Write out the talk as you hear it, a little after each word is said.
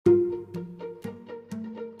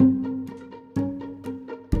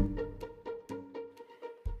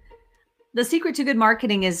The secret to good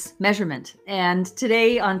marketing is measurement. And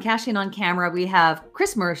today on Cashing on Camera, we have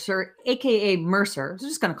Chris Mercer, aka Mercer. I'm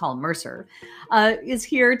just going to call him Mercer, is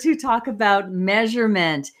here to talk about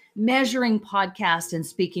measurement, measuring podcast and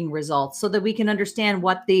speaking results so that we can understand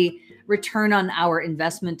what the return on our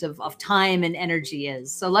investment of time and energy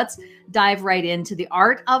is. So let's dive right into the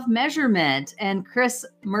art of measurement. And Chris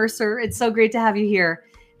Mercer, it's so great to have you here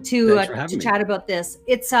to chat about this.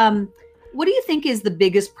 It's what do you think is the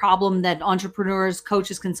biggest problem that entrepreneurs,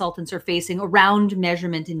 coaches, consultants are facing around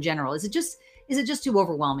measurement in general? Is it just too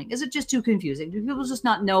overwhelming? Is it just too confusing? Do people just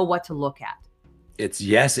not know what to look at? It's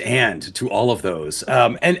yes and to all of those.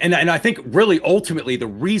 And I think really ultimately the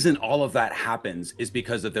reason all of that happens is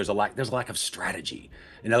because there's a lack of strategy.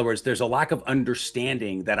 In other words, there's a lack of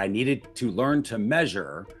understanding that I needed to learn to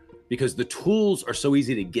measure because the tools are so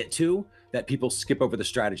easy to get to that people skip over the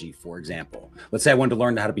strategy. For example, let's say I wanted to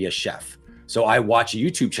learn how to be a chef. So I watch a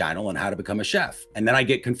YouTube channel on how to become a chef. And then I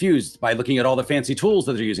get confused by looking at all the fancy tools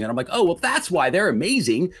that they're using. And I'm like, oh, well, that's why they're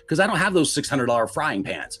amazing, because I don't have those $600 frying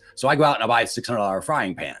pans. So I go out and I buy $600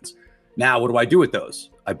 frying pans. Now, what do I do with those?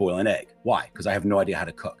 I boil an egg. Why? Because I have no idea how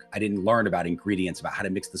to cook. I didn't learn about ingredients, about how to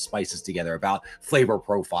mix the spices together, about flavor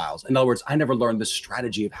profiles. In other words, I never learned the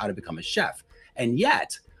strategy of how to become a chef. And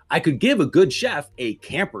yet I could give a good chef a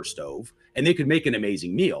camper stove and they could make an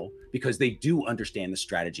amazing meal because they do understand the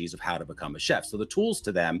strategies of how to become a chef. So the tools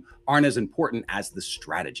to them aren't as important as the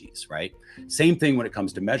strategies, right? Same thing when it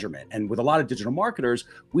comes to measurement. And with a lot of digital marketers,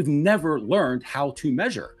 we've never learned how to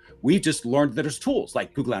measure. We've just learned that there's tools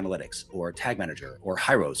like Google Analytics or Tag Manager or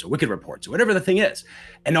Hyros or Wicked Reports or whatever the thing is.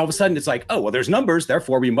 And all of a sudden it's like, oh, well, there's numbers,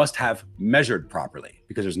 therefore we must have measured properly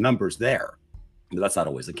because there's numbers there. But that's not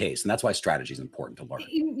always the case. And that's why strategy is important to learn.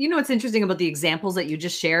 You know, what's interesting about the examples that you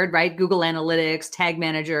just shared, right? Google Analytics, Tag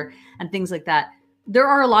Manager, and things like that. There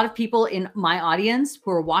are a lot of people in my audience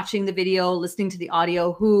who are watching the video, listening to the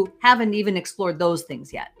audio, who haven't even explored those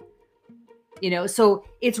things yet. You know, so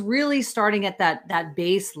it's really starting at that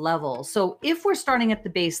base level. So if we're starting at the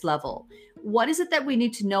base level, what is it that we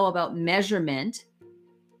need to know about measurement?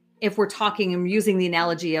 If we're talking and using the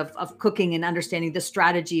analogy of cooking and understanding the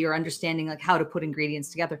strategy or understanding like how to put ingredients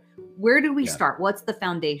together, where do we start? What's the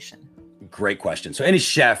foundation? Great question. So any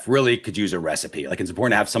chef really could use a recipe. Like it's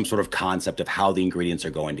important to have some sort of concept of how the ingredients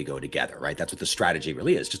are going to go together, right? That's what the strategy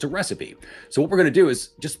really is, just a recipe. So what we're going to do is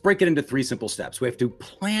just break it into 3 simple steps. We have to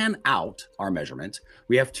plan out our measurement.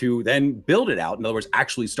 We have to then build it out. In other words,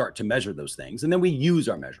 actually start to measure those things. And then we use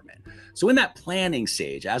our measurement. So in that planning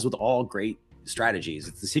stage, as with all great strategies,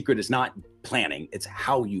 the secret is not planning, it's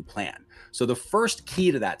how you plan. So the first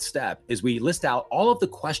key to that step is we list out all of the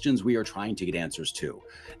questions we are trying to get answers to.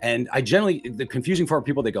 And the confusing for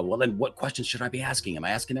people, they go, well, then what questions should I be asking? Am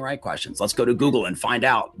I asking the right questions? Let's go to Google and find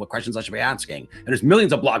out what questions I should be asking. And there's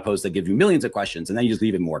millions of blog posts that give you millions of questions, and then you just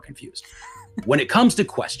leave it more confused. When it comes to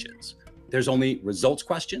questions, there's only results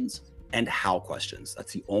questions and how questions.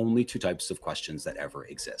 That's the only 2 types of questions that ever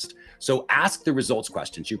exist. So ask the results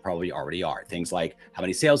questions. You probably already are. Things like, how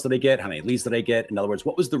many sales did I get? How many leads did I get? In other words,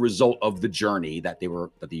 what was the result of the journey that the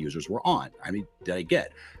users were on? How many did I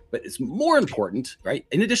get? But it's more important, right?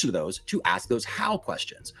 In addition to those, to ask those how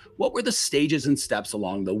questions. What were the stages and steps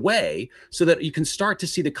along the way so that you can start to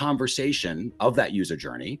see the conversation of that user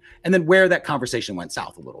journey and then where that conversation went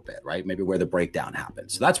south a little bit, right? Maybe where the breakdown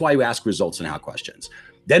happened. So that's why you ask results and how questions.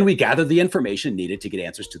 Then we gather the information needed to get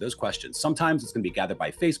answers to those questions. Sometimes it's going to be gathered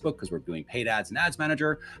by Facebook because we're doing paid ads and ads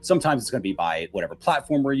manager. Sometimes it's going to be by whatever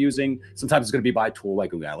platform we're using. Sometimes it's going to be by a tool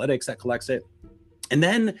like Google Analytics that collects it. And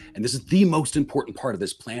then, and this is the most important part of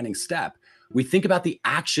this planning step, we think about the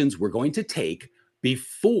actions we're going to take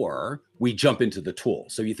before we jump into the tool.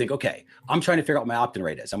 So you think, okay, I'm trying to figure out what my opt-in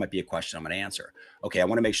rate is. That might be a question I'm going to answer. Okay, I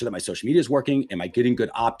want to make sure that my social media is working. Am I getting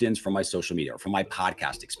good opt-ins from my social media or from my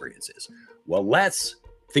podcast experiences? Well, let's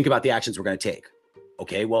think about the actions we're going to take.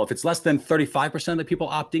 Okay, well, if it's less than 35% of the people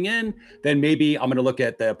opting in, then maybe I'm going to look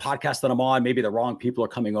at the podcast that I'm on. Maybe the wrong people are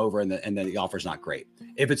coming over and then the offer's not great.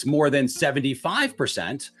 If it's more than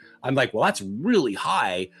 75%, I'm like, well, that's really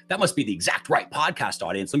high. That must be the exact right podcast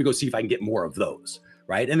audience. Let me go see if I can get more of those,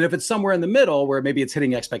 right? And if it's somewhere in the middle where maybe it's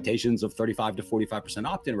hitting expectations of 35 to 45%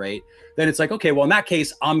 opt-in rate, then it's like, okay, well, in that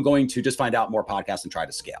case, I'm going to just find out more podcasts and try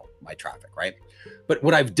to scale my traffic, right? But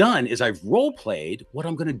what I've done is I've role played what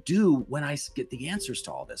I'm going to do when I get the answers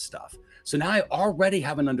to all this stuff. So now I already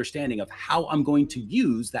have an understanding of how I'm going to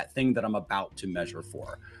use that thing that I'm about to measure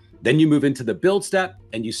for. Then you move into the build step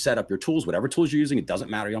and you set up your tools, whatever tools you're using. It doesn't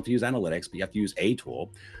matter. You don't have to use analytics, but you have to use a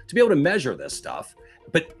tool to be able to measure this stuff.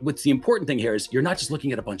 But what's the important thing here is you're not just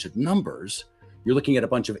looking at a bunch of numbers. you're looking at a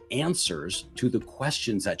bunch of answers to the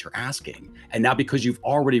questions that you're asking. And now because you've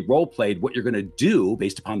already role played what you're going to do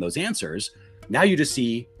based upon those answers, now you just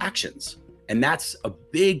see actions. And that's a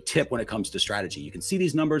big tip when it comes to strategy. You can see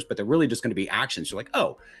these numbers, but they're really just going to be actions. You're like,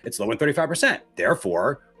 oh, it's lower than 35%.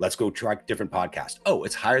 Therefore, let's go try a different podcast. Oh,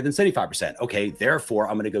 it's higher than 75%. Okay, therefore,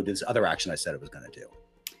 I'm going to go do this other action I said I was going to do.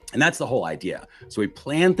 And that's the whole idea. So we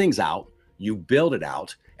plan things out, you build it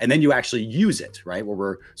out, and then you actually use it, right? Where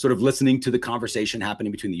we're sort of listening to the conversation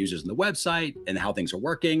happening between the users and the website and how things are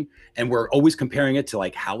working. And we're always comparing it to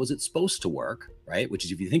like, how is it supposed to work, right? Which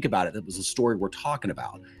is, if you think about it, that was the story we're talking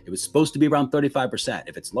about. It was supposed to be around 35%.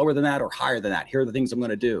 If it's lower than that or higher than that, here are the things I'm going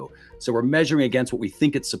to do. So we're measuring against what we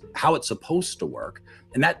think how it's supposed to work.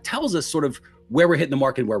 And that tells us sort of where we're hitting the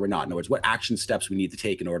mark and where we're not. In other words, what action steps we need to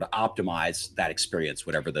take in order to optimize that experience,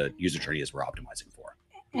 whatever the user journey is we're optimizing for.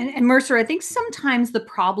 And Mercer, I think sometimes the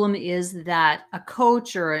problem is that a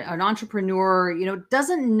coach or an entrepreneur,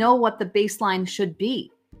 doesn't know what the baseline should be.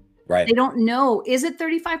 Right. They don't know. Is it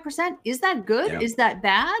 35%? Is that good? Yeah. Is that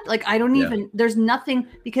bad? Like, I don't even, there's nothing,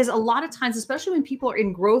 because a lot of times, especially when people are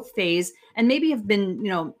in growth phase and maybe have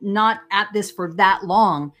been, not at this for that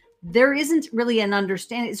long, there isn't really an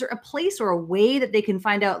understanding. Is there a place or a way that they can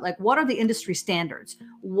find out, like, what are the industry standards?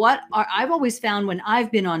 I've always found when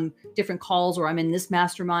I've been on different calls or I'm in this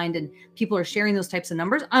mastermind and people are sharing those types of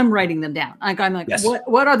numbers, I'm writing them down. I'm like, yes.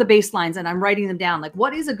 what are the baselines? And I'm writing them down. Like,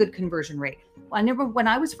 what is a good conversion rate? When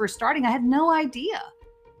I was first starting, I had no idea.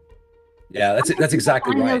 Yeah, that's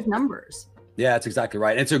exactly right. Those numbers. Yeah, that's exactly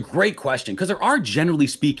right. And it's a great question because there are, generally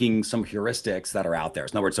speaking, some heuristics that are out there.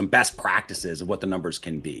 So in other words, some best practices of what the numbers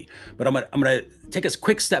can be. But I'm gonna take a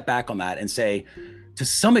quick step back on that and say, to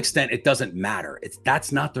some extent, it doesn't matter.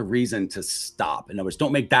 That's not the reason to stop. In other words,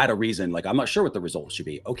 don't make that a reason. Like, I'm not sure what the results should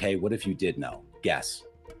be. Okay, what if you did know? Guess.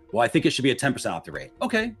 Well, I think it should be a 10% opt rate.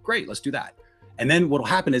 Okay, great, let's do that. And then what will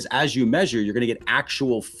happen is, as you measure, you're going to get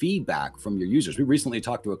actual feedback from your users. We recently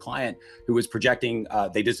talked to a client who was projecting,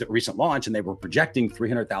 they did a recent launch and they were projecting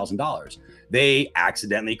 $300,000. They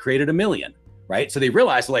accidentally created $1 million, right? So they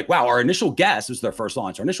realized, like, wow, our initial guess was their first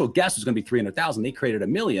launch. Our initial guess was going to be 300,000. They created $1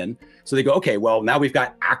 million. So they go, okay, well, now we've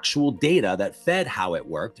got actual data that fed how it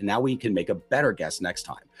worked. And now we can make a better guess next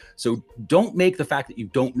time. So don't make the fact that you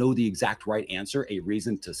don't know the exact right answer a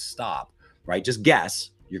reason to stop, right? Just guess.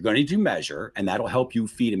 You're going to need to measure, and that'll help you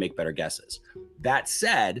feed and make better guesses. That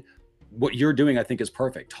said, what you're doing, I think, is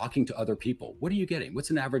perfect. Talking to other people. What are you getting?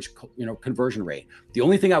 What's an average, conversion rate? The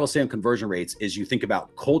only thing I will say on conversion rates is you think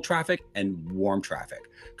about cold traffic and warm traffic,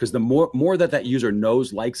 because the more that user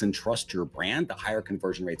knows, likes, and trusts your brand, the higher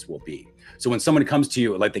conversion rates will be. So when someone comes to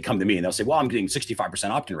you, like they come to me and they'll say, well, I'm getting 65%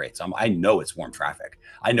 opt-in rates. I know it's warm traffic.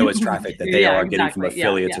 I know it's traffic that they are getting from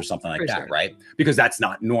affiliates or something like that, right? Because that's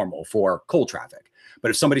not normal for cold traffic. But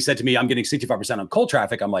if somebody said to me, I'm getting 65% on cold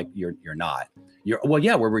traffic, I'm like, you're not. Well,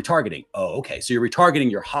 yeah, we're retargeting. Oh, okay. So you're retargeting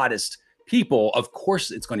your hottest people. Of course,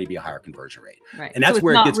 it's going to be a higher conversion rate. Right. And that's so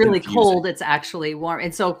where it gets really confusing. Cold. It's actually warm.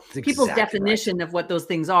 And so people's definition of what those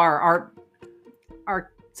things are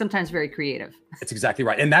sometimes very creative. That's exactly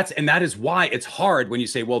right. And that is why it's hard when you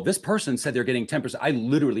say, well, this person said they're getting 10%. I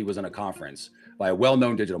literally was in a conference by a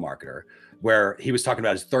well-known digital marketer where he was talking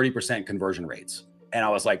about his 30% conversion rates. And I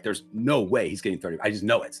was like, there's no way he's getting 30. I just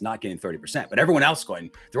know it's not getting 30%. But everyone else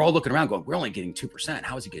they're all looking around going, we're only getting 2%.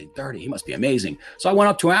 How is he getting 30? He must be amazing. So I went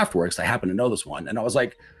up to him afterwards. I happen to know this one. And I was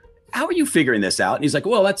like, how are you figuring this out? And he's like,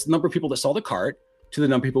 well, that's the number of people that saw the cart to the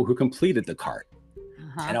number of people who completed the cart.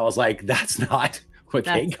 And I was like, that's not what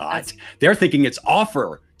they got. They're thinking it's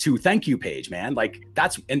offer to thank you page, man. Like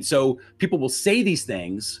and so people will say these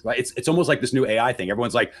things, right? It's almost like this new AI thing.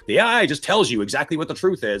 Everyone's like, the AI just tells you exactly what the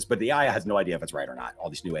truth is, but the AI has no idea if it's right or not. All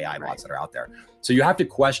these new AI bots that are out there. So you have to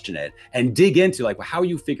question it and dig into, like, well, how are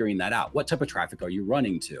you figuring that out? What type of traffic are you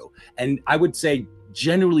running to? And I would say,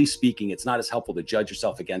 generally speaking, it's not as helpful to judge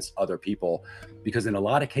yourself against other people, because in a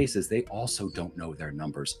lot of cases, they also don't know their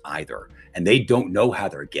numbers either. And they don't know how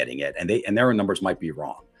they're getting it. And their numbers might be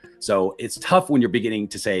wrong. So it's tough when you're beginning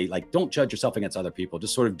to say, like, don't judge yourself against other people.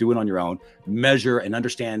 Just sort of do it on your own, measure and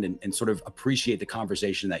understand and sort of appreciate the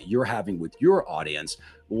conversation that you're having with your audience,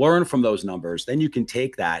 learn from those numbers. Then you can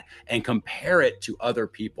take that and compare it to other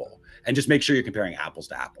people and just make sure you're comparing apples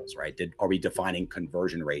to apples, right? Are we defining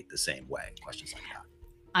conversion rate the same way? Questions like that.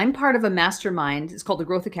 I'm part of a mastermind. It's called the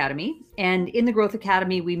Growth Academy. And in the Growth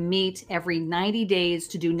Academy, we meet every 90 days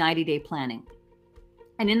to do 90-day planning.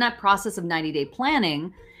 And in that process of 90-day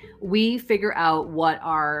planning, we figure out what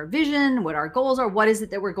our vision, what our goals are, what is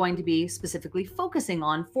it that we're going to be specifically focusing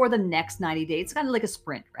on for the next 90 days. It's kind of like a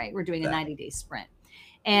sprint, right? We're doing a 90-day sprint.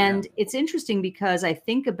 And it's interesting because I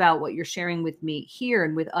think about what you're sharing with me here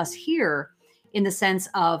and with us here. in the sense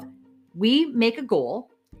of we make a goal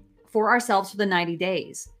for ourselves for the 90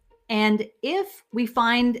 days. And if we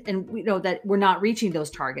find and we know that we're not reaching those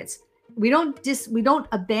targets, we don't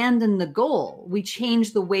abandon the goal. We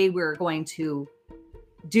change the way we're going to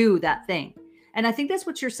do that thing. And I think that's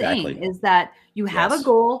what you're saying is that you have a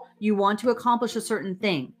goal, you want to accomplish a certain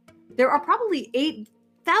thing. There are probably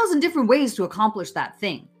 8,000 different ways to accomplish that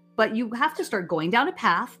thing, but you have to start going down a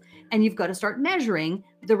path and you've got to start measuring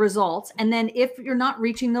the results. And then if you're not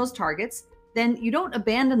reaching those targets, then you don't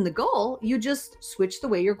abandon the goal. You just switch the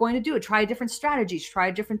way you're going to do it. Try different strategies, try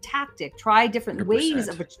a different tactic, try different 100%. Ways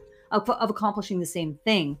of accomplishing the same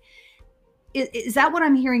thing. Is that what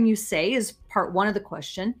I'm hearing you say is part one of the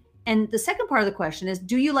question? And the second part of the question is,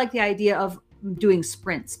 do you like the idea of doing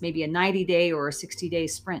sprints, maybe a 90-day or a 60-day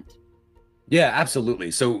sprint? Yeah,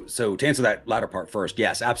 absolutely. So to answer that latter part first,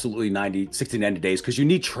 yes, absolutely 60, 90 days, because you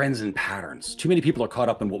need trends and patterns. Too many people are caught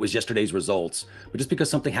up in what was yesterday's results, but just because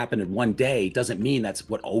something happened in one day doesn't mean that's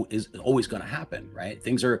what is always going to happen, right?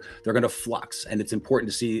 They're going to flux, and it's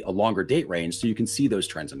important to see a longer date range so you can see those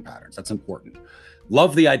trends and patterns. That's important.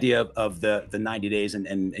 Love the idea of the 90 days.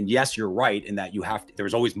 And yes, you're right in that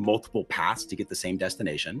there's always multiple paths to get the same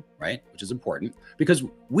destination, right? Which is important because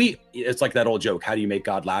it's like that old joke. How do you make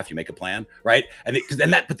God laugh? You make a plan, right?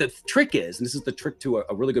 But the trick is, and this is the trick to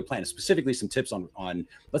a really good plan, specifically some tips on,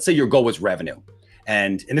 let's say your goal was revenue.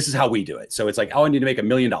 And this is how we do it. So it's like, oh, I need to make $1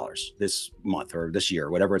 million this month or this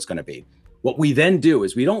year, whatever it's going to be. What we then do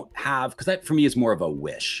is we don't have, because that for me is more of a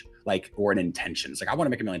wish, or an intention. It's like, I want to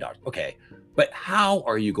make $1 million. Okay. But how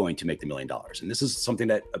are you going to make the $1 million? And this is something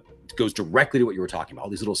that goes directly to what you were talking about, all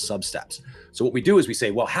these little sub steps. So what we do is we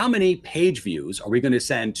say, well, how many page views are we going to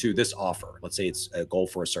send to this offer? Let's say it's a goal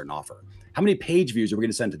for a certain offer. How many page views are we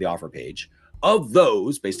going to send to the offer page? Of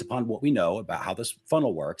those, based upon what we know about how this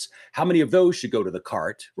funnel works, how many of those should go to the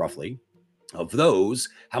cart, roughly? Of those,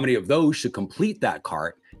 how many of those should complete that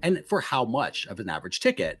cart? And for how much of an average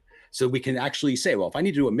ticket? So we can actually say, well, if I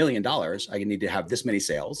need to do $1 million, I need to have this many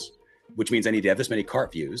sales, which means I need to have this many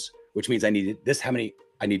cart views, which means I need this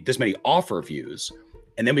many offer views.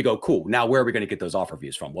 And then we go, cool. Now, where are we going to get those offer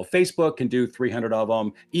views from? Well, Facebook can do 300 of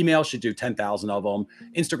them. Email should do 10,000 of them.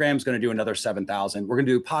 Instagram's going to do another 7,000. We're going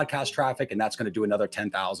to do podcast traffic, and that's going to do another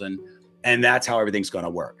 10,000. And that's how everything's going to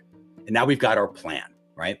work. And now we've got our plan,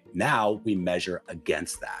 right? Now we measure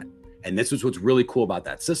against that. And this is what's really cool about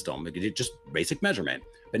that system. It's just basic measurement.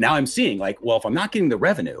 But now I'm seeing well, if I'm not getting the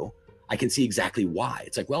revenue, I can see exactly why.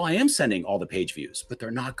 It's like, well, I am sending all the page views, but they're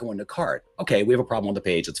not going to cart. Okay, we have a problem on the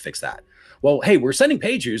page. Let's fix that. Well, hey, we're sending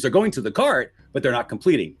page views. They're going to the cart, but they're not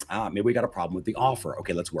completing. Maybe we got a problem with the offer.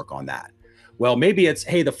 Okay, let's work on that. Well, maybe it's,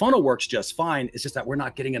 hey, the funnel works just fine. It's just that we're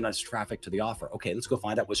not getting enough traffic to the offer. Okay, let's go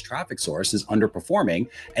find out which traffic source is underperforming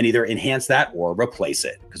and either enhance that or replace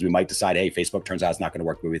it. Because we might decide, hey, Facebook turns out it's not going to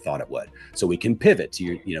work the way we thought it would. So we can pivot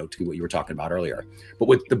to to what you were talking about earlier. But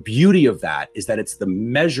what the beauty of that is that it's the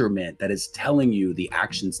measurement that is telling you the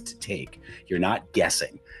actions to take. You're not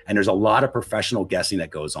guessing. And there's a lot of professional guessing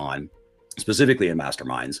that goes on, specifically in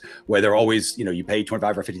masterminds, where they're always, you pay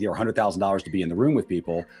 $25 or $50 or $100,000 to be in the room with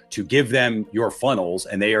people to give them your funnels,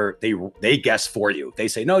 and they guess for you. They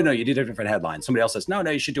say, no, you did a different headline. Somebody else says, no,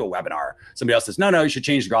 you should do a webinar. Somebody else says, no, you should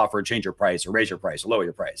change your offer, change your price, or raise your price, or lower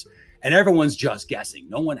your price. And everyone's just guessing.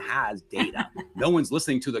 No one has data. No one's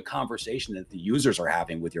listening to the conversation that the users are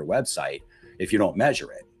having with your website if you don't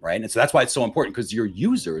measure it, right? And so that's why it's so important, because your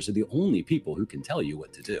users are the only people who can tell you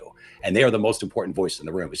what to do. And they are the most important voice in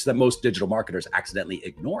the room. It's that most digital marketers accidentally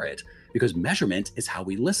ignore it, because measurement is how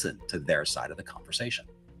we listen to their side of the conversation.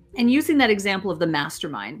 And using that example of the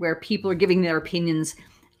mastermind where people are giving their opinions,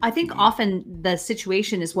 I think often the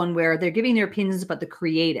situation is one where they're giving their opinions about the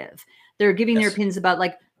creative. They're giving their opinions about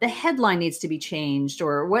the headline needs to be changed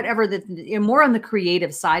or whatever, more on the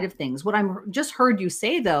creative side of things. What I'm just heard you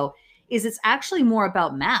say, though, is it's actually more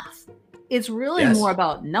about math. It's really more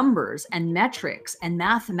about numbers and metrics and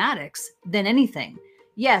mathematics than anything.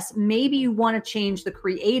 Yes, maybe you want to change the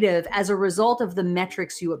creative as a result of the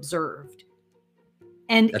metrics you observed.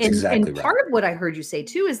 And part of what I heard you say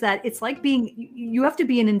too is that it's like you have to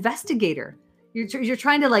be an investigator. You're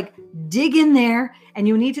trying to dig in there, and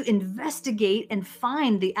you need to investigate and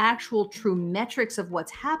find the actual true metrics of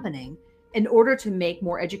what's happening in order to make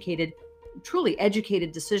more truly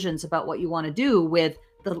educated decisions about what you want to do with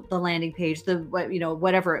the landing page,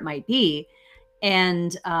 whatever it might be.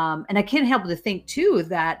 And I can't help but to think too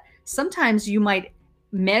that sometimes you might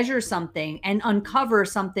measure something and uncover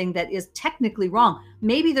something that is technically wrong.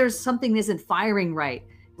 Maybe there's something isn't firing right.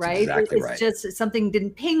 It's just something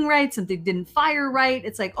didn't ping right, something didn't fire right.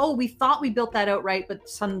 It's like, oh, we thought we built that out right, but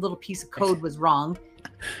some little piece of code was wrong.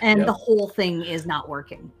 and the Yep. whole thing is not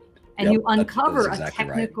working. And you Yep. That is uncover a exactly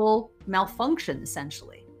right. technical malfunction,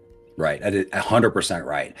 essentially. Right. 100%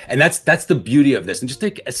 right. And that's the beauty of this. And just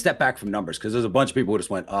take a step back from numbers, because there's a bunch of people who just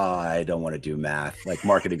went, oh, I don't want to do math. Like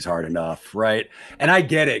marketing's hard enough. Right. And I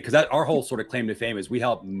get it, because our whole sort of claim to fame is we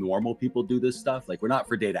help normal people do this stuff. Like we're not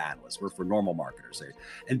for data analysts, we're for normal marketers.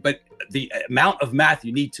 But the amount of math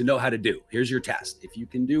you need to know how to do, here's your test. If you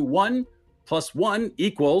can do 1 + 1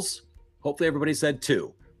 equals, hopefully everybody said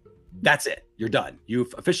 2. That's it. You're done.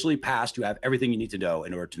 You've officially passed. You have everything you need to know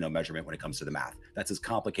in order to know measurement when it comes to the math. That's as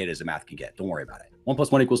complicated as the math can get. Don't worry about it. 1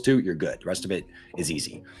 + 1 = 2. You're good. The rest of it is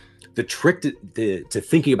easy. The trick to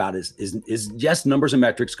thinking about is yes, numbers and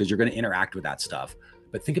metrics, because you're going to interact with that stuff.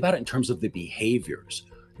 But think about it in terms of the behaviors.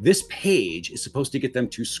 This page is supposed to get them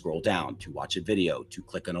to scroll down, to watch a video, to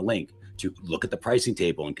click on a link, to look at the pricing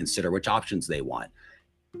table and consider which options they want.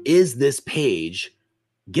 Is this page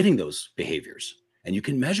getting those behaviors? And you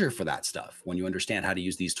can measure for that stuff when you understand how to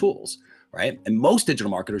use these tools, right? And most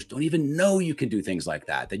digital marketers don't even know you can do things like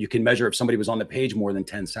that you can measure if somebody was on the page more than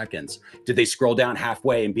 10 seconds. Did they scroll down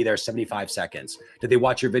halfway and be there 75 seconds? Did they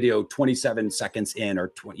watch your video 27 seconds in, or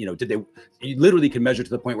 20, you literally can measure to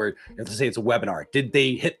the point where, let's say it's a webinar. Did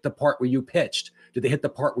they hit the part where you pitched? Did they hit the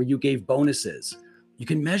part where you gave bonuses? You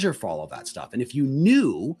can measure for all of that stuff. And if you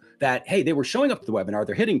knew that, hey, they were showing up to the webinar,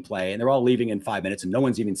 they're hitting play and they're all leaving in 5 minutes and no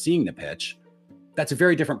one's even seeing the pitch, that's a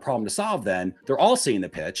very different problem to solve than they're all seeing the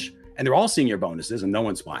pitch and they're all seeing your bonuses and no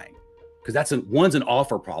one's buying. Because one's an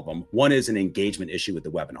offer problem. One is an engagement issue with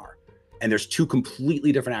the webinar. And there's two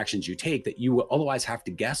completely different actions you take that you will otherwise have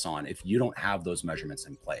to guess on if you don't have those measurements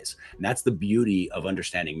in place. And that's the beauty of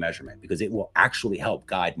understanding measurement, because it will actually help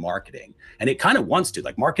guide marketing. And it kind of wants to.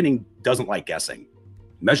 Like, marketing doesn't like guessing.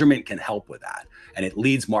 Measurement can help with that. And it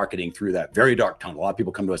leads marketing through that very dark tunnel. A lot of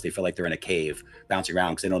people come to us, they feel like they're in a cave bouncing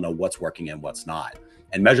around because they don't know what's working and what's not.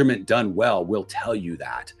 And measurement done well will tell you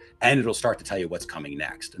that. And it'll start to tell you what's coming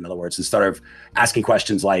next. In other words, instead of asking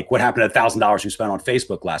questions like, what happened to $1,000 you spent on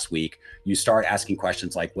Facebook last week? You start asking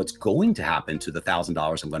questions like, what's going to happen to the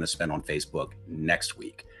 $1,000 I'm going to spend on Facebook next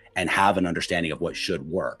week? And have an understanding of what should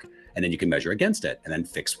work. And then you can measure against it and then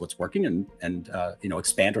fix what's working and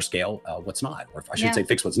expand or scale what's not. Or I should say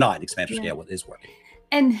fix what's not and expand or scale what is working.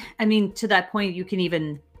 And I mean, to that point, you can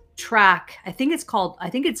even track, I think it's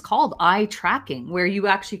called eye tracking, where you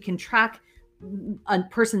actually can track a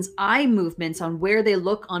person's eye movements on where they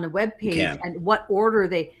look on a web page and what order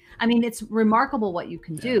it's remarkable what you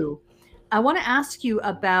can do. I want to ask you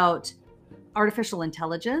about artificial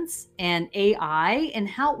intelligence and AI and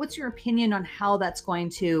what's your opinion on how that's going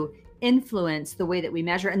to influence the way that we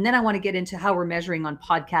measure? And then I want to get into how we're measuring on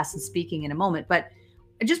podcasts and speaking in a moment. But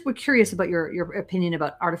we're curious about your opinion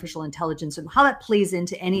about artificial intelligence and how that plays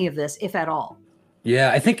into any of this, if at all.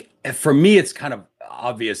 Yeah, I think for me, it's kind of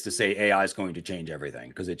obvious to say AI is going to change everything,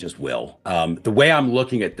 because it just will. The way I'm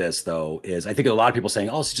looking at this, though, is I think a lot of people saying,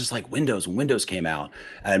 oh, it's just like Windows when Windows came out.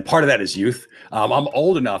 And part of that is youth. I'm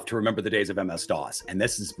old enough to remember the days of MS-DOS. And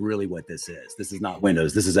this is really what this is. This is not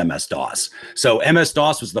Windows. This is MS-DOS. So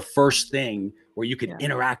MS-DOS was the first thing where you could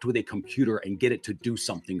interact with a computer and get it to do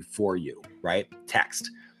something for you, right? Text.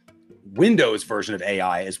 Windows version of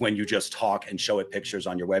AI is when you just talk and show it pictures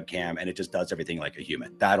on your webcam and it just does everything like a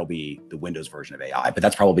human. That'll be the Windows version of AI, but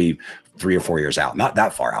that's probably 3 or 4 years out, not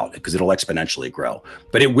that far out, because it'll exponentially grow,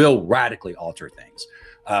 but it will radically alter things.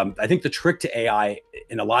 I think the trick to AI,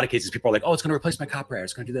 in a lot of cases, people are like, oh, it's going to replace my copywriter.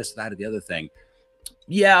 It's going to do this, that, or the other thing.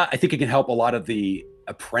 Yeah, I think it can help. A lot of the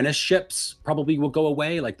apprenticeships probably will go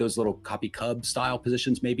away, like those little copy cub style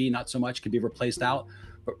positions, maybe not so much, can be replaced out.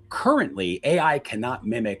 But currently, AI cannot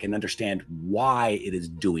mimic and understand why it is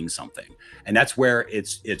doing something. And that's where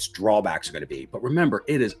its drawbacks are going to be. But remember,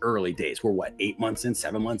 it is early days. We're 8 months in,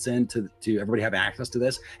 7 months in to everybody having access to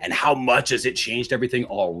this? And how much has it changed everything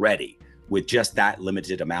already with just that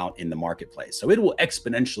limited amount in the marketplace? So it will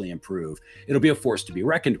exponentially improve. It'll be a force to be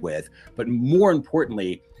reckoned with. But more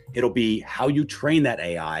importantly, it'll be how you train that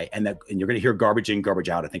AI, and you're going to hear garbage in, garbage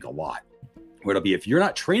out, I think, a lot. Where it'll be, if you're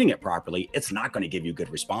not training it properly, it's not going to give you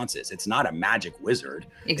good responses. It's not a magic wizard.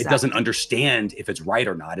 Exactly. It doesn't understand if it's right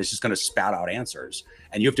or not. It's just going to spout out answers.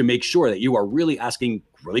 And you have to make sure that you are really asking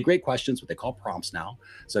really great questions, what they call prompts now.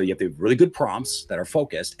 So you have to have really good prompts that are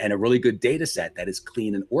focused and a really good data set that is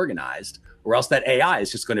clean and organized, or else that AI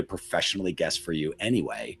is just going to professionally guess for you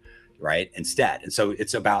anyway, right? Instead. And so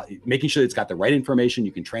it's about making sure it's got the right information,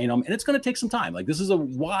 you can train them, and it's going to take some time. Like, this is a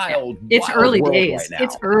wild early world days right now.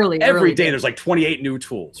 It's early. Every day there's like 28 new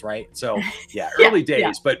tools, right? So early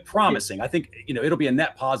days, but promising. I think, it'll be a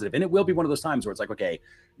net positive, and it will be one of those times where it's like, okay,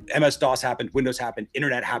 MS-DOS happened, Windows happened,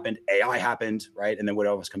 internet happened, AI happened, right? And then what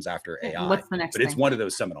else comes after AI? What's the next But it's thing? one of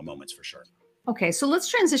those seminal moments for sure. Okay, so let's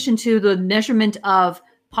transition to the measurement of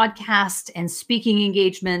podcast and speaking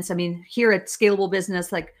engagements. I mean, here at Scalable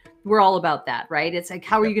Business, like we're all about that, right? It's like,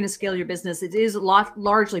 how are you going to scale your business? It is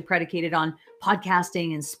largely predicated on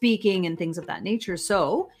podcasting and speaking and things of that nature.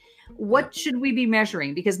 So what should we be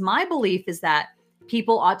measuring? Because my belief is that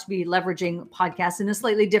people ought to be leveraging podcasts in a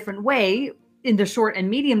slightly different way in the short and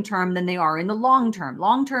medium term than they are in the long term.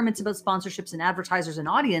 Long term, it's about sponsorships and advertisers and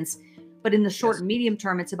audience. But in the short and medium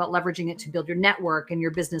term, it's about leveraging it to build your network and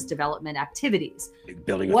your business development activities.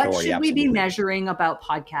 Building what authority, should we be absolutely. measuring about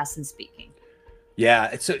podcasts and speaking?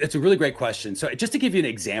 Yeah, it's a really great question. So just to give you an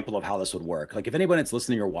example of how this would work, like if anyone that's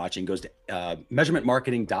listening or watching goes to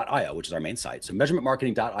measurementmarketing.io, which is our main site. So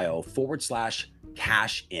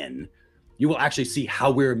measurementmarketing.io/cash in, you will actually see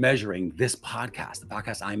how we're measuring this podcast, the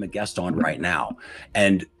podcast I'm a guest on right now.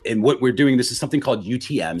 And what we're doing, this is something called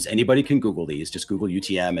UTMs. Anybody can Google these, just Google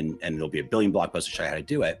UTM and there'll be a billion blog posts to show you how to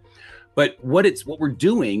do it. But what we're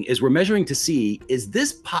doing is we're measuring to see, is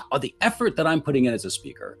this the effort that I'm putting in as a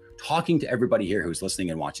speaker, talking to everybody here who's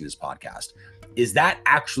listening and watching this podcast, is that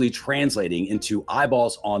actually translating into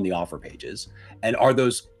eyeballs on the offer pages? And are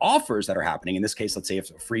those offers that are happening, in this case, let's say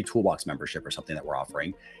it's a free toolbox membership or something that we're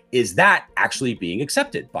offering, is that actually being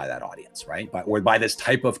accepted by that audience, right? Or by this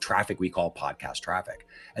type of traffic we call podcast traffic.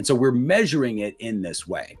 And so we're measuring it in this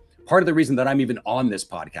way. Part of the reason that I'm even on this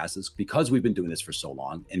podcast is because we've been doing this for so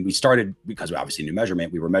long. And we started because we obviously knew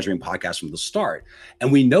measurement. We were measuring podcasts from the start.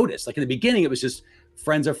 And we noticed, like in the beginning, it was just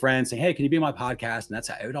friends of friends saying, hey, can you be on my podcast? And that's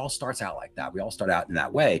how it all starts out like that. We all start out in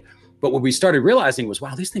that way. But what we started realizing was,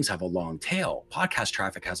 wow, these things have a long tail. Podcast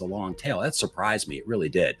traffic has a long tail. That surprised me. It really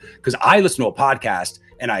did. Because I listen to a podcast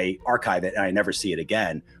and I archive it and I never see it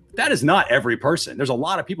again. That is not every person. There's a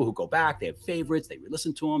lot of people who go back, they have favorites, they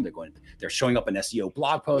re-listen to them, they're showing up in SEO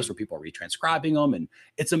blog posts where people are retranscribing them. And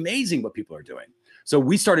it's amazing what people are doing. So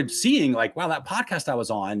we started seeing like, wow, that podcast I was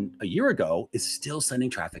on a year ago is still sending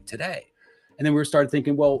traffic today. And then we started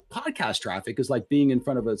thinking, well, podcast traffic is like being in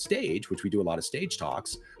front of a stage, which we do a lot of stage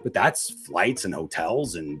talks, but that's flights and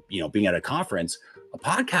hotels and, being at a conference. A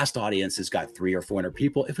podcast audience has got 300 or 400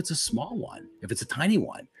 people. If it's a small one, if it's a tiny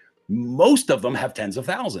one, most of them have tens of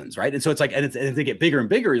thousands, right? And so it's like, and they get bigger and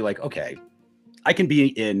bigger. You're like, okay, I can be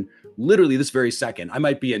in literally this very second. I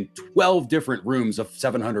might be in 12 different rooms of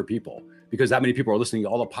 700 people because that many people are listening to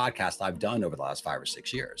all the podcasts I've done over the last 5 or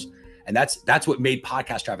 6 years. And that's what made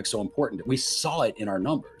podcast traffic so important. We saw it in our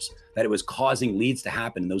numbers that it was causing leads to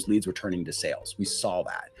happen. And those leads were turning to sales. We saw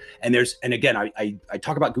that. And again, I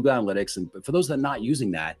talk about Google Analytics. And for those that are not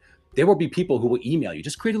using that, there will be people who will email you,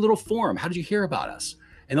 just create a little form. How did you hear about us?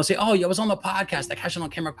 And they'll say, oh, yeah, I was on the podcast, the Cash On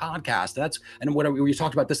Camera podcast. And whatever you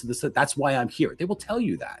talked about this and this, that's why I'm here. They will tell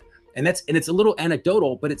you that. And it's a little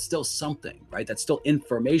anecdotal, but it's still something, right? That's still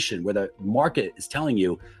information where the market is telling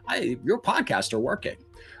you, hey, your podcasts are working.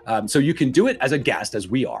 So you can do it as a guest, as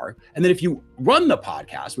we are. And then if you run the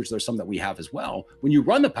podcast, which there's some that we have as well, when you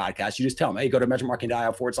run the podcast, you just tell them, hey, go to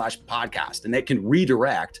measurementmarketing.io/podcast. And they can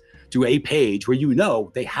redirect to a page where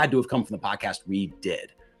they had to have come from the podcast we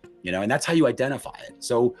did. And that's how you identify it.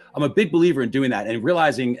 So I'm a big believer in doing that and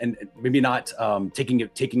realizing, and maybe not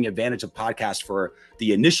taking advantage of podcasts for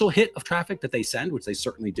the initial hit of traffic that they send, which they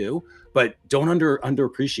certainly do, but don't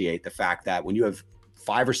underappreciate the fact that when you have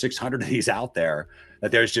 500 or 600 of these out there,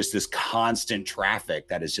 that there's just this constant traffic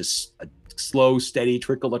that is just a slow, steady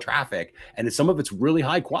trickle of traffic. And some of it's really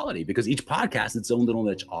high quality because each podcast is its own little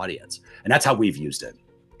niche audience. And that's how we've used it.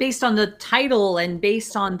 Based on the title and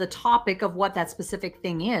based on the topic of what that specific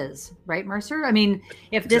thing is, right, Mercer? I mean,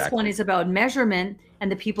 if this one is about measurement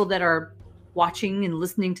and the people that are watching and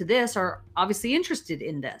listening to this are obviously interested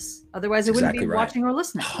in this. Otherwise, they wouldn't be watching or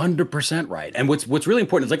listening. 100% right. And what's really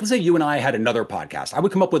important is, like, let's say you and I had another podcast. I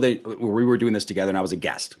would come up with where we were doing this together and I was a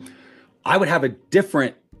guest. I would have a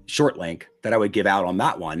different short link that I would give out on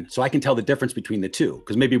that one. So I can tell the difference between the two,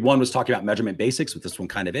 because maybe one was talking about measurement basics, what this one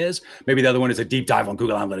kind of is. Maybe the other one is a deep dive on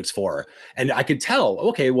Google Analytics 4. And I could tell,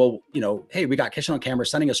 okay, well, hey, we got Cash On Camera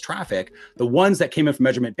sending us traffic. The ones that came in from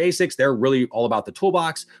measurement basics, they're really all about the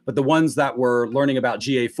toolbox. But the ones that were learning about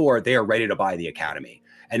GA4, they are ready to buy the academy.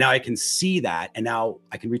 And now I can see that. And now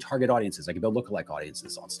I can retarget audiences. I can build lookalike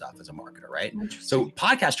audiences on stuff as a marketer, right? So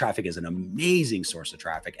podcast traffic is an amazing source of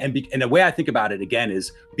traffic. And the way I think about it, again,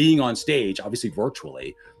 is being on stage, obviously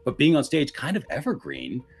virtually, but being on stage kind of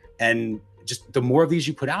evergreen. And just the more of these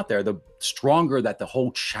you put out there, the stronger that the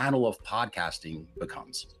whole channel of podcasting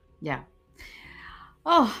becomes. Yeah.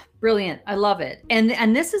 Oh, brilliant. I love it.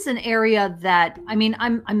 And this is an area that, I mean,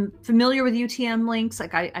 I'm familiar with UTM links.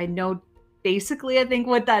 Like I know basically, I think,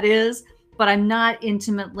 what that is, but I'm not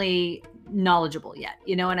intimately knowledgeable yet,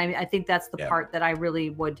 and I think that's the part that I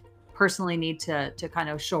really would personally need to kind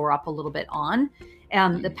of shore up a little bit on.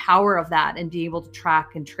 And the power of that and be able to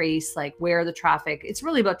track and trace like where the traffic, it's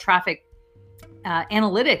really about traffic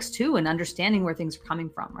analytics too, and understanding where things are coming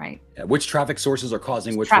from, right? Yeah, which traffic sources are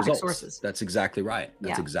causing which traffic results. Sources. That's exactly right.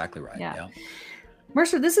 That's exactly right. Yeah.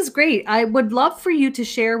 Mercer, this is great. I would love for you to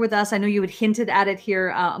share with us. I know you had hinted at it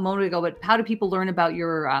here a moment ago, but how do people learn about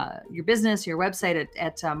your business, your website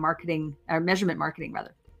at marketing or measurement marketing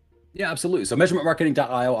rather? Yeah, absolutely. So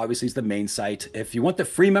measurementmarketing.io obviously is the main site. If you want the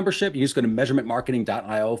free membership, you just go to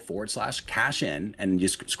measurementmarketing.io/cash in and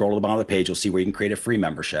just scroll to the bottom of the page. You'll see where you can create a free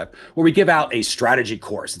membership where we give out a strategy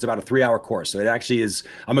course. It's about a 3-hour course. So it actually is,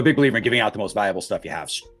 I'm a big believer in giving out the most valuable stuff you have.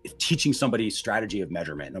 Teaching somebody strategy of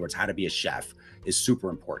measurement, in other words, how to be a chef, is super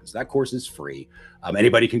important. So that course is free.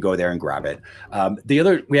 Anybody can go there and grab it.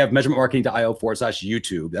 We have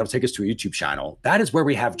measurementmarketing.io/YouTube. That'll take us to a YouTube channel. That is where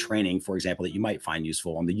we have training, for example, that you might find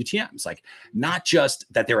useful on the UTMs. Like not just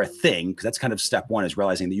that they're a thing, because that's kind of step one, is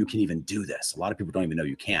realizing that you can even do this. A lot of people don't even know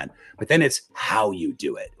you can, but then it's how you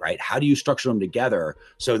do it, right? How do you structure them together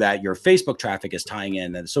so that your Facebook traffic is tying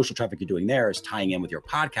in and the social traffic you're doing there is tying in with your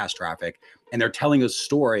podcast traffic, and they're telling a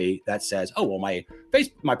story that says, oh, well, my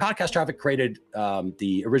podcast traffic created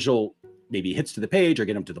the original maybe hits to the page or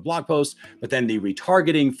get them to the blog post, but then the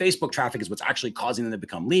retargeting Facebook traffic is what's actually causing them to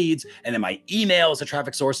become leads. And then my email as a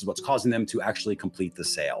traffic source is what's causing them to actually complete the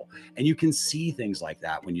sale. And you can see things like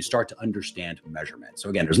that when you start to understand measurement. So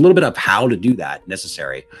again, there's a little bit of how to do that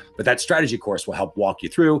necessary, but that strategy course will help walk you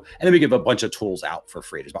through. And then we give a bunch of tools out for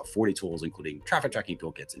free. There's about 40 tools, including traffic tracking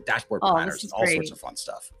toolkits and dashboard planners and all sorts of fun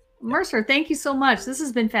stuff. Mercer, thank you so much. This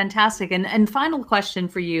has been fantastic. And final question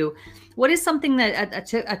for you. What is something that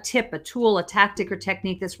a tip, a tool, a tactic or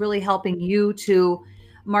technique that's really helping you to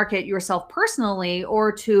market yourself personally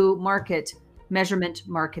or to market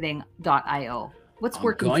measurementmarketing.io? What's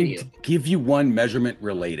working for you? I'm going to give you one measurement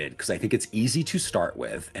related because I think it's easy to start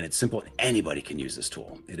with and it's simple. Anybody can use this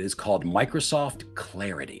tool. It is called Microsoft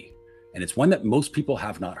Clarity. And it's one that most people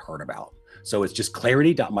have not heard about. So it's just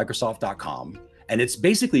clarity.microsoft.com. And it's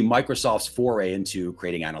basically Microsoft's foray into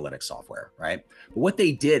creating analytics software, right? But what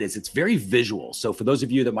they did is it's very visual. So for those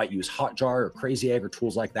of you that might use Hotjar or Crazy Egg or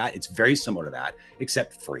tools like that, it's very similar to that,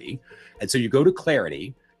 except free. And so you go to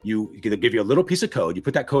Clarity, you give you a little piece of code, you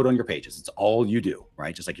put that code on your pages. It's all you do,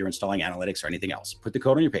 right? Just like you're installing analytics or anything else. Put the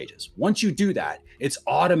code on your pages. Once you do that, it's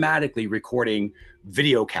automatically recording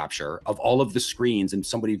video capture of all of the screens and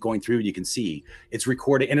somebody going through, you can see it's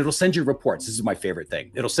recording and it'll send you reports. This is my favorite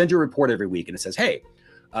thing. It'll send you a report every week and it says, hey,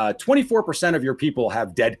 24% of your people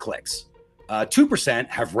have dead clicks. 2%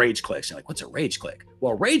 have rage clicks. You're like, what's a rage click?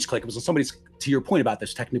 Well, a rage click was when somebody's, to your point about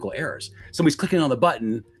this technical errors, somebody's clicking on the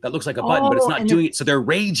button that looks like a button, but it's not doing it. So they're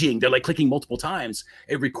raging. They're like clicking multiple times.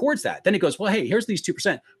 It records that. Then it goes, well, hey, here's these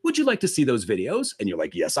 2%. Would you like to see those videos? And you're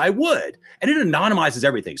like, yes, I would. And it anonymizes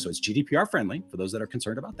everything. So it's GDPR friendly for those that are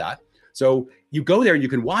concerned about that. So you go there and you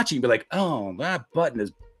can watch it and be like, oh, that button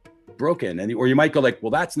is broken. Or you might go like,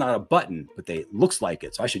 well, that's not a button, but it looks like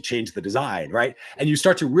it. So I should change the design, right? And you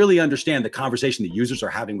start to really understand the conversation the users are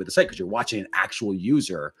having with the site because you're watching an actual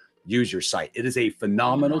user use your site. It is a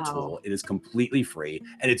phenomenal tool. It is completely free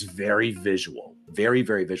and it's very visual, very,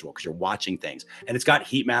 very visual because you're watching things. And it's got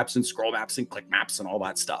heat maps and scroll maps and click maps and all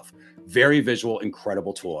that stuff. Very visual,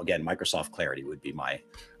 incredible tool. Again, Microsoft Clarity would be my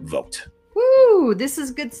vote. Woo, this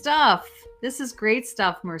is good stuff. This is great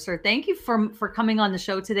stuff, Mercer. Thank you for coming on the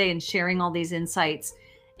show today and sharing all these insights.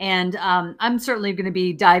 And I'm certainly going to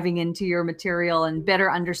be diving into your material and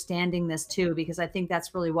better understanding this too, because I think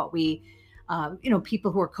that's really what we,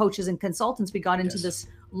 people who are coaches and consultants, we got into this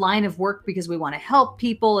line of work because we want to help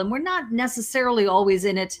people. And we're not necessarily always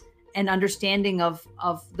in it and understanding of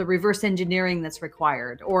the reverse engineering that's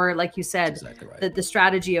required. Or like you said, exactly right. the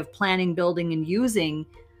strategy of planning, building, and using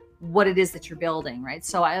what it is that you're building, right?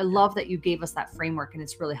 So I love that you gave us that framework and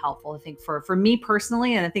it's really helpful, I think, for me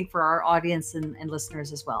personally, and I think for our audience and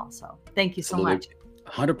listeners as well. So thank you so much.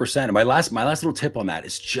 100%. And my last little tip on that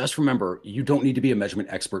is just remember, you don't need to be a measurement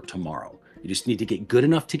expert tomorrow. You just need to get good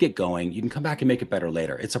enough to get going. You can come back and make it better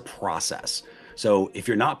later. It's a process. So if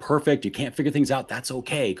you're not perfect, you can't figure things out, that's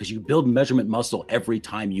okay, because you build measurement muscle every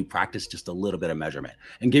time you practice just a little bit of measurement,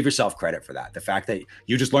 and give yourself credit for that. The fact that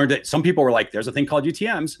you just learned it. Some people were like, there's a thing called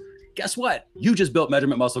UTMs. Guess what? You just built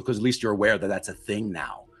measurement muscle because at least you're aware that that's a thing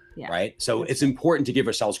now. Yeah. Right. So it's important to give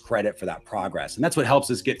ourselves credit for that progress. And that's what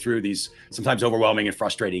helps us get through these sometimes overwhelming and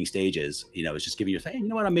frustrating stages. It's just giving you, hey, you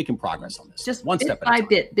know what? I'm making progress on this. Just one step at a time.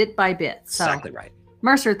 Bit by bit. So exactly right.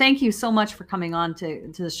 Mercer, thank you so much for coming on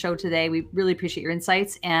to the show today. We really appreciate your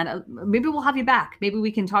insights, and maybe we'll have you back. Maybe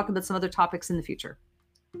we can talk about some other topics in the future.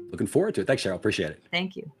 Looking forward to it. Thanks, Cheryl. Appreciate it.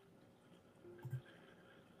 Thank you.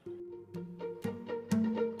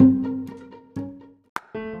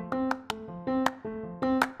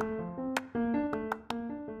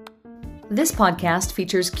 This podcast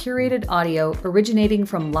features curated audio originating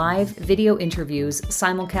from live video interviews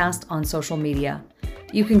simulcast on social media.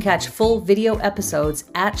 You can catch full video episodes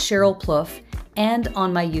at Cheryl Plouffe and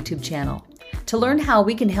on my YouTube channel. To learn how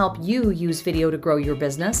we can help you use video to grow your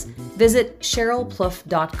business, visit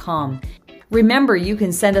CherylPlouffe.com. Remember, you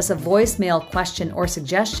can send us a voicemail question or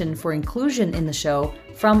suggestion for inclusion in the show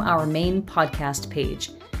from our main podcast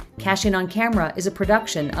page. Cashing on Camera is a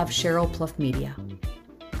production of Cheryl Plouffe Media.